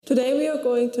Today we are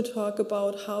going to talk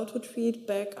about how to treat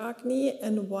back acne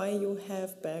and why you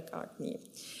have back acne.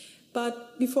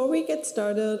 But before we get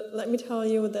started, let me tell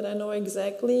you that I know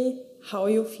exactly how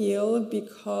you feel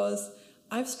because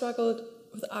I've struggled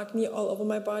with acne all over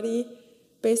my body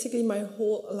basically my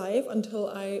whole life until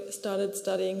I started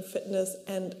studying fitness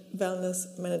and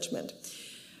wellness management.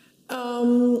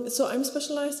 So I'm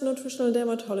specialized in nutritional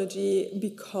dermatology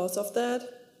because of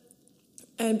that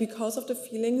and because of the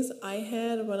feelings I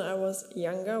had when I was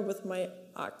younger with my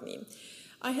acne.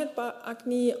 I had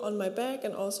acne on my back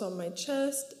and also on my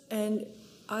chest, and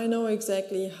I know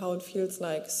exactly how it feels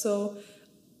like. So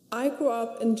I grew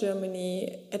up in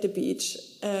Germany at the beach,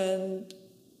 and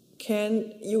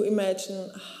can you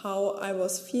imagine how I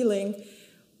was feeling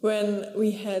when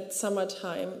we had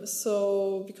summertime?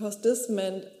 So because this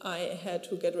meant I had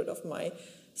to get rid of my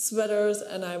sweaters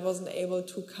and I wasn't able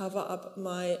to cover up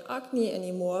my acne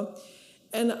anymore.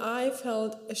 And I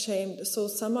felt ashamed. So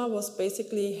summer was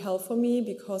basically hell for me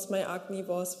because my acne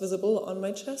was visible on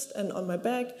my chest and on my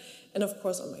back and of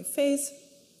course on my face.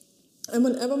 And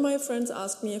whenever my friends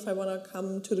asked me if I want to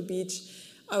come to the beach,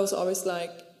 I was always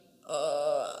like,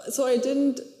 so I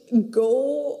didn't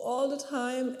go all the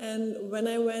time. And when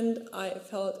I went, I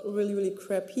felt really, really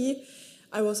crappy.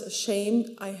 I was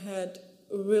ashamed. I had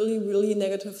really, really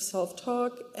negative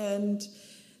self-talk. And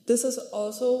this is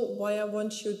also why I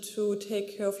want you to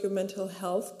take care of your mental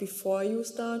health before you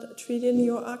start treating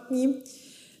your acne.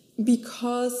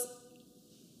 Because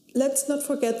let's not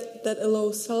forget that a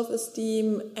low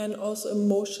self-esteem and also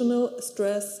emotional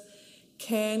stress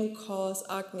can cause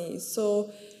acne.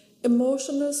 So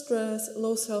emotional stress,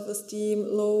 low self-esteem,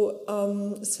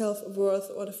 low self-worth,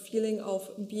 or the feeling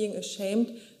of being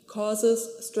ashamed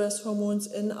causes stress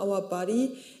hormones in our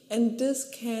body, and this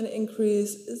can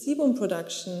increase sebum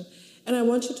production. And I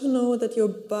want you to know that your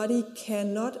body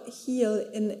cannot heal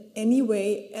in any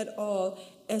way at all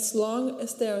as long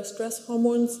as there are stress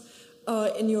hormones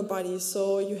in your body.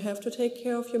 So you have to take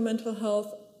care of your mental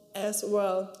health as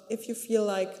well if you feel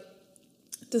like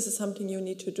this is something you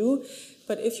need to do.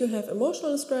 But if you have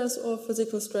emotional stress or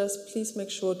physical stress, please make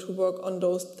sure to work on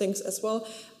those things as well.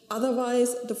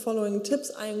 Otherwise, the following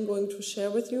tips I am going to share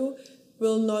with you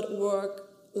will not work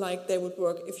like they would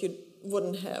work if you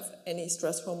wouldn't have any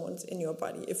stress hormones in your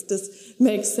body, if this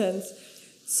makes sense.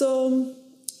 So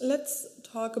let's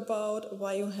talk about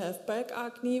why you have back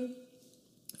acne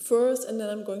first, and then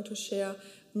I'm going to share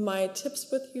my tips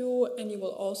with you, and you will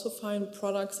also find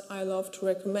products I love to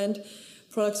recommend,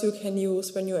 products you can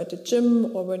use when you're at the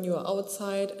gym or when you're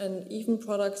outside, and even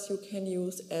products you can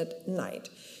use at night.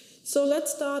 So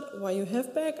let's start why you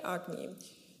have back acne.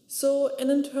 So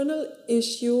an internal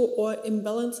issue or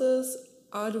imbalances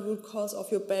are the root cause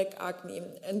of your back acne,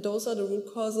 and those are the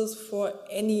root causes for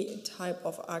any type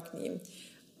of acne.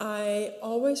 I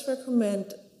always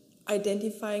recommend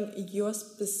identifying your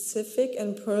specific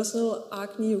and personal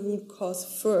acne root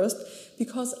cause first,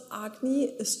 because acne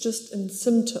is just a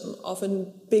symptom of a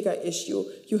bigger issue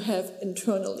you have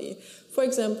internally. For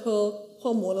example,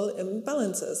 hormonal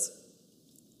imbalances.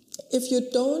 If you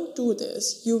don't do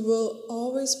this, you will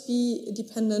always be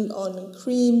dependent on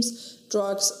creams,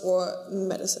 drugs, or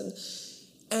medicine.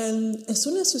 And as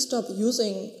soon as you stop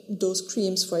using those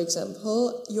creams, for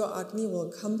example, your acne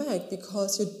will come back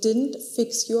because you didn't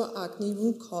fix your acne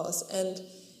root cause. And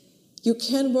you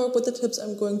can work with the tips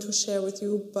I'm going to share with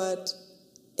you, but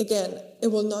again, it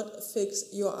will not fix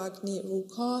your acne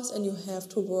root cause, and you have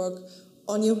to work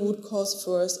on your root cause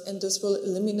first, and this will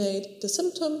eliminate the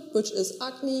symptom, which is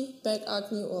acne, back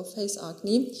acne, or face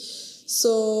acne.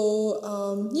 So,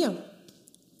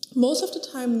 most of the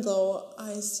time, though,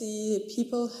 I see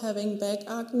people having back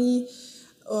acne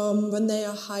when they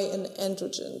are high in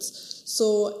androgens.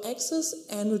 So excess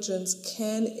androgens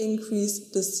can increase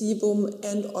the sebum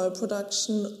and oil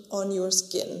production on your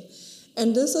skin.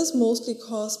 And this is mostly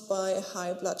caused by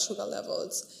high blood sugar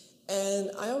levels.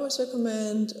 And I always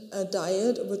recommend a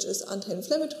diet which is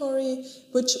anti-inflammatory,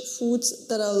 which foods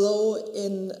that are low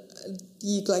in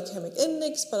the glycemic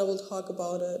index, but I will talk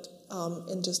about it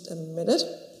in just a minute.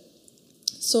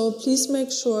 So please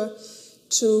make sure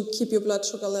to keep your blood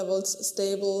sugar levels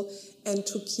stable and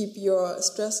to keep your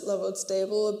stress levels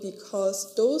stable,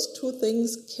 because those two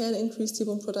things can increase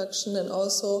sebum production. And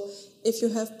also, if you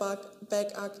have back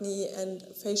acne and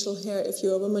facial hair, if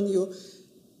you're a woman you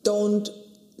don't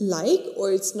like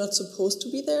or it's not supposed to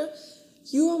be there,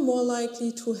 you are more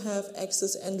likely to have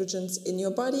excess androgens in your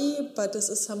body, but this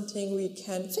is something we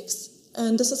can fix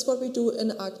And this is what we do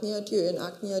in Acne Adieu. In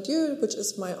Acne Adieu, which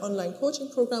is my online coaching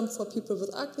program for people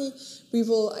with acne, we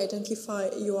will identify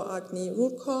your acne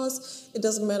root cause. It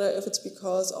doesn't matter if it's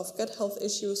because of gut health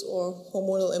issues or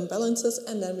hormonal imbalances,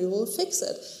 and then we will fix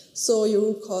it. So your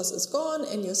root cause is gone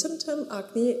and your symptom,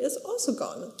 acne, is also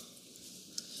gone.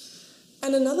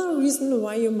 And another reason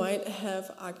why you might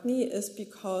have acne is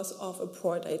because of a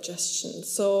poor digestion.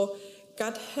 So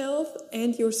gut health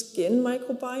and your skin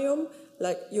microbiome,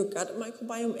 like your gut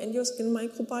microbiome and your skin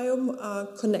microbiome, are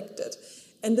connected.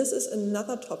 And this is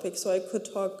another topic, so I could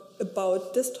talk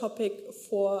about this topic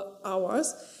for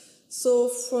hours. So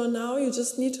for now, you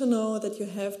just need to know that you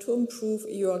have to improve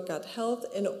your gut health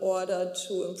in order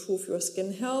to improve your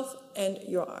skin health and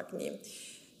your acne.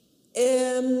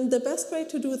 The best way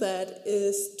to do that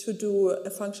is to do a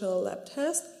functional lab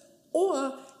test,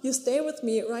 or you stay with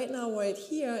me right now, right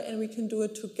here, and we can do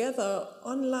it together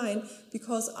online,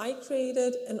 because I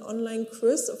created an online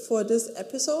quiz for this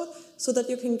episode so that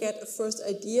you can get a first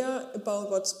idea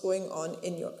about what's going on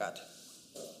in your gut.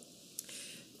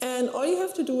 And all you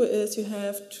have to do is you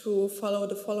have to follow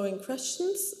the following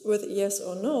questions with yes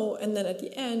or no, and then at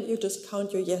the end you just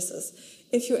count your yeses.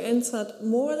 If you answered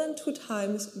more than 2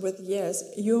 times with yes,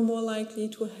 you're more likely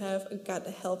to have gut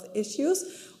health issues,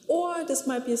 or this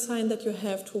might be a sign that you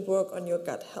have to work on your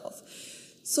gut health.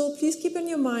 So please keep in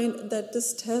your mind that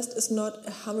this test is not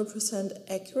 100%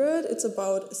 accurate. It's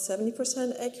about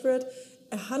 70% accurate.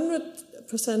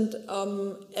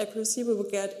 100% accuracy we will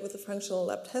get with the functional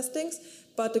lab testings,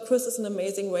 but the quiz is an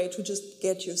amazing way to just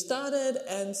get you started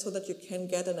and so that you can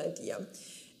get an idea.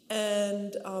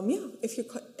 And if you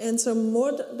answer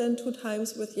more than 2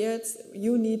 times with yes,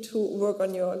 you need to work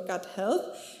on your gut health.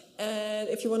 And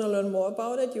if you want to learn more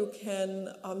about it, you can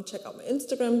check out my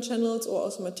Instagram channels or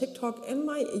also my TikTok and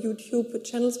my YouTube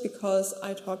channels, because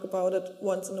I talk about it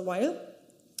once in a while.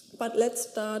 But let's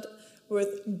start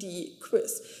with the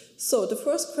quiz. So the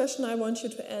first question I want you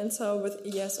to answer with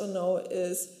yes or no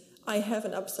is, I have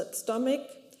an upset stomach,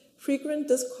 frequent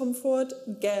discomfort,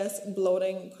 gas,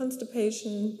 bloating,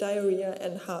 constipation, diarrhea,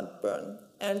 and heartburn.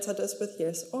 Answer this with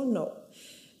yes or no.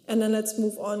 And then let's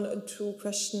move on to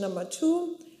question number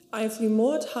 2. I feel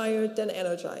more tired than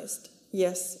energized.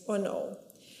 Yes or no.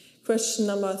 Question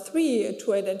number 3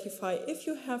 to identify if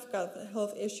you have gut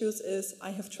health issues is,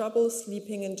 I have trouble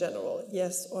sleeping in general.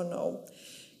 Yes or no.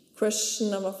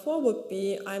 Question number 4 would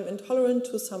be, I'm intolerant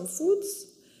to some foods.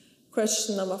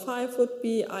 Question number 5 would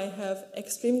be, I have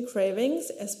extreme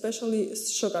cravings, especially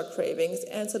sugar cravings.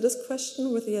 Answer this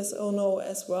question with yes or no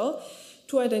as well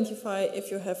to identify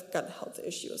if you have gut health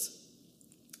issues.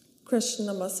 Question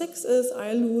number 6 is,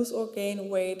 I lose or gain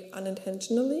weight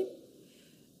unintentionally.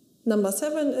 Number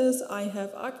 7 is, I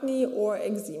have acne or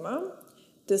eczema.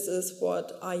 This is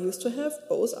what I used to have,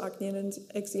 both acne and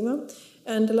eczema.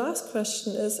 And the last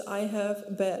question is, I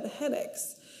have bad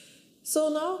headaches. So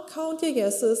now count your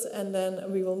yeses and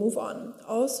then we will move on.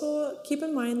 Also, keep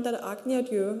in mind that Acne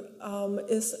Adieu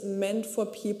is meant for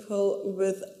people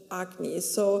with acne.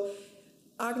 So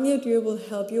Acne Adieu will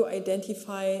help you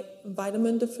identify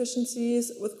vitamin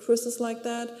deficiencies with quizzes like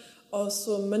that.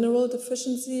 Also mineral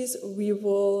deficiencies. We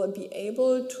will be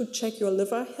able to check your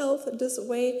liver health this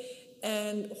way,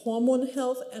 and hormone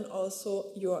health, and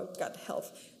also your gut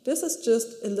health. This is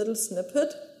just a little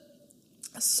snippet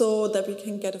so that we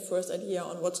can get a first idea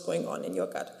on what's going on in your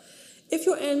gut. If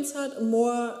you answered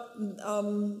more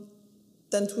than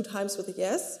 2 times with a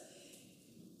yes,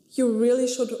 you really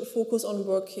should focus on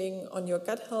working on your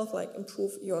gut health, like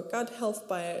improve your gut health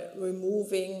by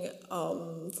removing,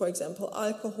 for example,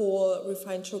 alcohol,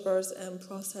 refined sugars, and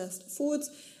processed foods,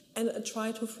 and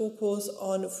try to focus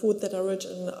on food that are rich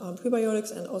in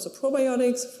prebiotics and also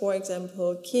probiotics, for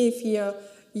example, kefir,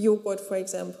 yogurt, for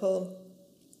example.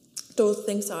 Those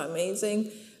things are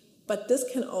amazing, but this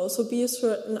can also be a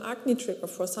certain acne trigger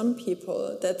for some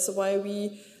people. That's why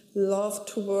we love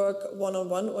to work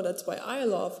one-on-one, or that's why I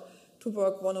love to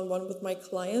work one-on-one with my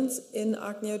clients in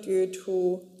Acne Adieu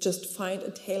to just find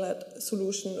a tailored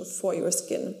solution for your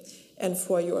skin and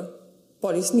for your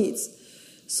body's needs.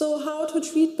 So how to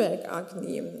treat back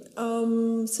acne?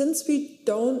 Since we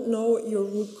don't know your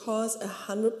root cause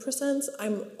 100%,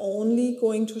 I'm only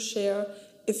going to share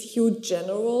a few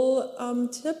general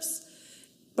tips,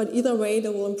 but either way they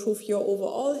will improve your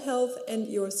overall health and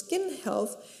your skin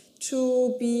health.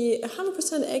 To be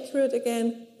 100% accurate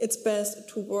again, it's best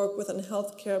to work with a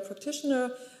healthcare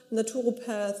practitioner,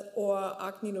 naturopath, or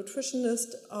acne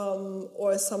nutritionist,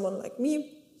 or someone like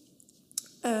me.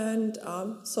 And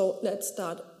so let's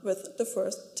start with the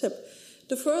first tip.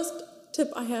 The first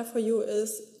tip I have for you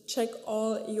is check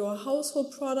all your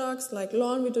household products like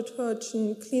laundry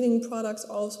detergent, cleaning products.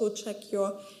 Also check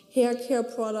your hair care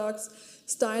products,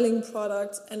 styling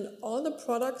products, and all the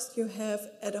products you have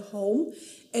at home,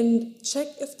 and check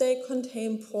if they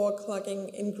contain pore clogging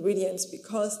ingredients,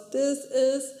 because this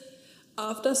is,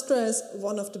 after stress,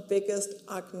 one of the biggest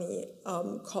acne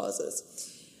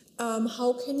causes.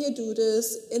 How can you do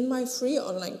this? In my free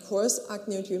online course,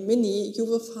 Acne at You Mini, you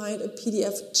will find a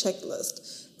PDF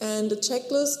checklist. And the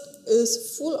checklist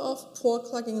is full of pore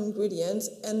clogging ingredients.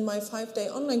 And my 5-day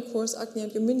online course, Acne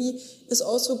at You Mini, is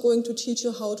also going to teach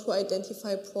you how to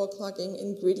identify pore clogging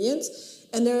ingredients.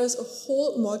 And there is a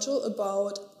whole module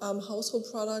about household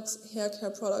products, hair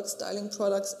care products, styling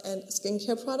products, and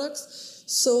skincare products,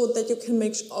 so that you can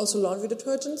make also laundry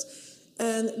detergents.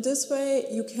 And this way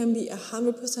you can be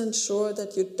 100% sure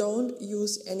that you don't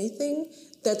use anything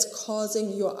that's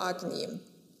causing your acne.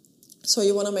 So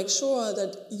you want to make sure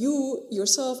that you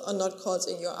yourself are not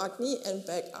causing your acne and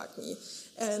back acne.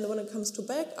 And when it comes to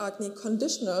back acne,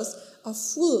 conditioners are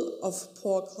full of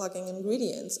pore clogging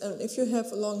ingredients. And if you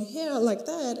have long hair like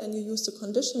that and you use the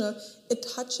conditioner, it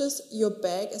touches your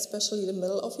back, especially the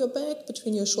middle of your back,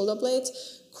 between your shoulder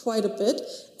blades, quite a bit.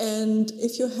 And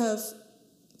if you have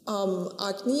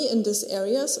acne in these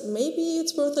areas, maybe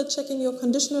it's worth it checking your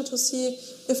conditioner to see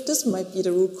if this might be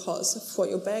the root cause for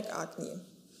your back acne.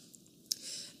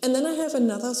 And then I have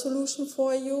another solution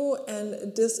for you,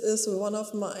 and this is one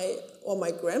of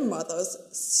my grandmother's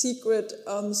secret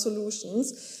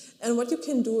solutions. And what you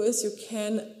can do is you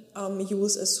can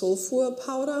use a sulfur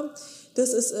powder.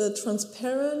 This is a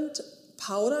transparent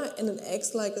powder and it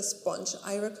acts like a sponge.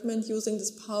 I recommend using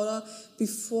this powder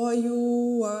before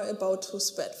you are about to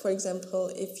sweat. For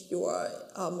example, if you are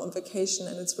on vacation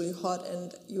and it's really hot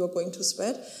and you are going to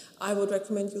sweat, I would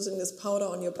recommend using this powder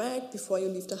on your back before you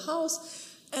leave the house,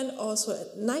 and also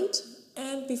at night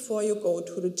and before you go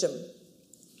to the gym.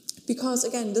 Because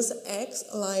again, this acts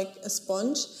like a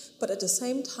sponge, but at the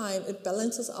same time it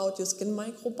balances out your skin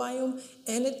microbiome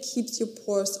and it keeps your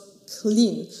pores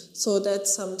clean. So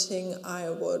that's something I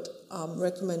would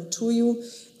recommend to you.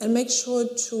 And make sure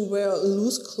to wear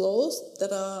loose clothes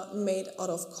that are made out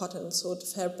of cotton. So the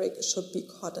fabric should be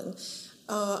cotton.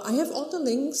 I have all the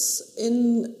links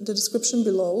in the description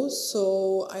below.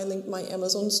 So I linked my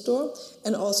Amazon store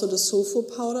and also the sulfur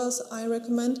powders I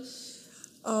recommend.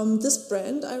 This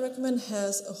brand I recommend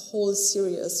has a whole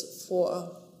series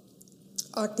for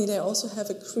acne. They also have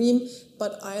a cream,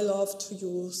 but I love to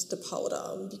use the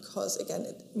powder because again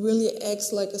it really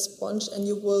acts like a sponge and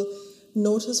you will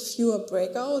notice fewer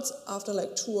breakouts after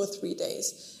like 2 or 3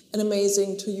 days. And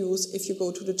amazing to use if you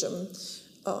go to the gym.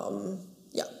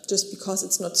 Just because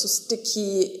it's not so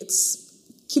sticky, it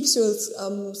keeps your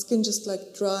skin just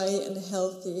like dry and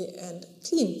healthy and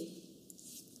clean.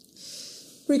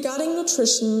 Regarding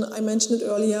nutrition, I mentioned it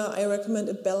earlier, I recommend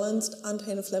a balanced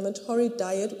anti-inflammatory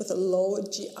diet with a low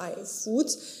GI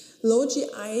foods. Low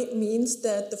GI means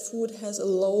that the food has a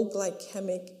low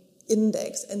glycemic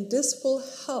index, and this will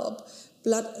help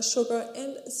blood sugar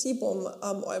and sebum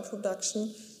oil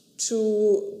production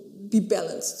to be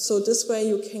balanced. So this way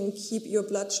you can keep your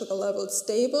blood sugar level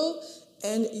stable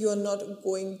and you're not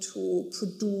going to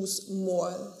produce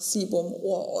more sebum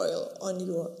or oil on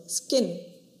your skin.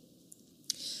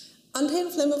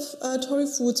 Anti-inflammatory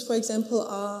foods, for example,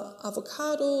 are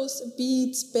avocados,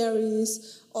 beets,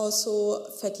 berries, also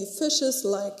fatty fishes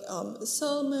like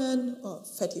salmon, or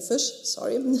fatty fish,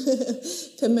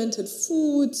 fermented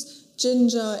foods,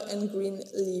 ginger, and green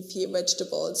leafy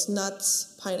vegetables,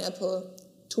 nuts, pineapple,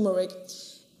 turmeric.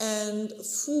 And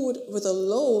food with a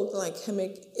low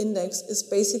glycemic index is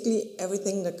basically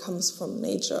everything that comes from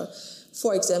nature.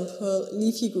 For example,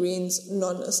 leafy greens,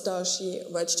 non-starchy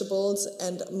vegetables,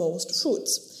 and most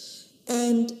fruits.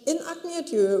 And in Acne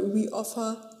at You, we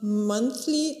offer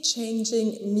monthly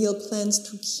changing meal plans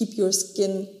to keep your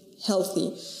skin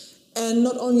healthy. And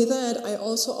not only that, I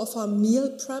also offer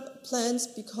meal prep plans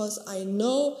because I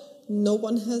know no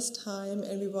one has time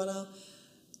and we want to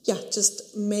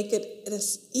just make it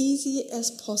as easy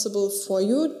as possible for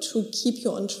you to keep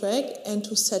you on track and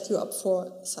to set you up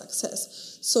for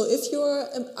success. So if you're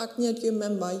an Acne at You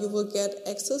member, you will get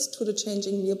access to the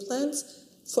changing meal plans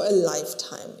for a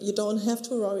lifetime. You don't have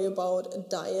to worry about a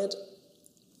diet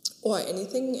or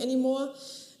anything anymore.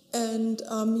 And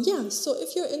so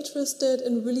if you're interested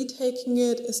in really taking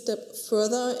it a step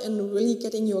further and really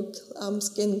getting your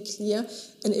skin clear,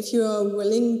 and if you are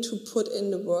willing to put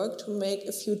in the work to make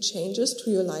a few changes to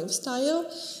your lifestyle,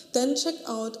 then check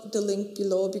out the link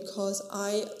below because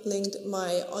I linked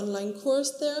my online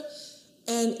course there.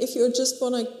 And if you just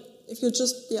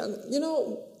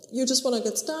you just want to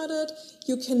get started,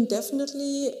 you can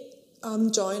definitely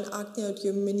join Acne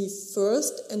Adieu Mini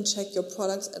first and check your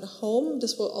products at home.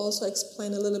 This will also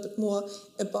explain a little bit more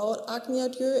about Acne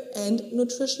Adieu and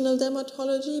nutritional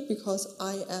dermatology, because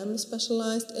I am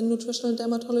specialized in nutritional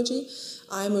dermatology.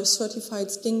 I'm a certified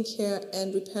skincare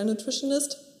and repair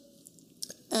nutritionist.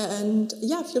 And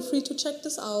yeah, feel free to check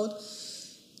this out.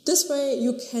 This way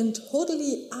you can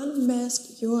totally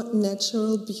unmask your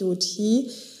natural beauty.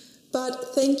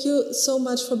 But thank you so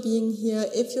much for being here.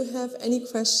 If you have any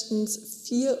questions,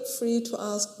 feel free to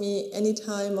ask me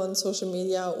anytime on social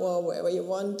media or wherever you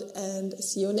want. And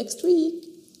see you next week.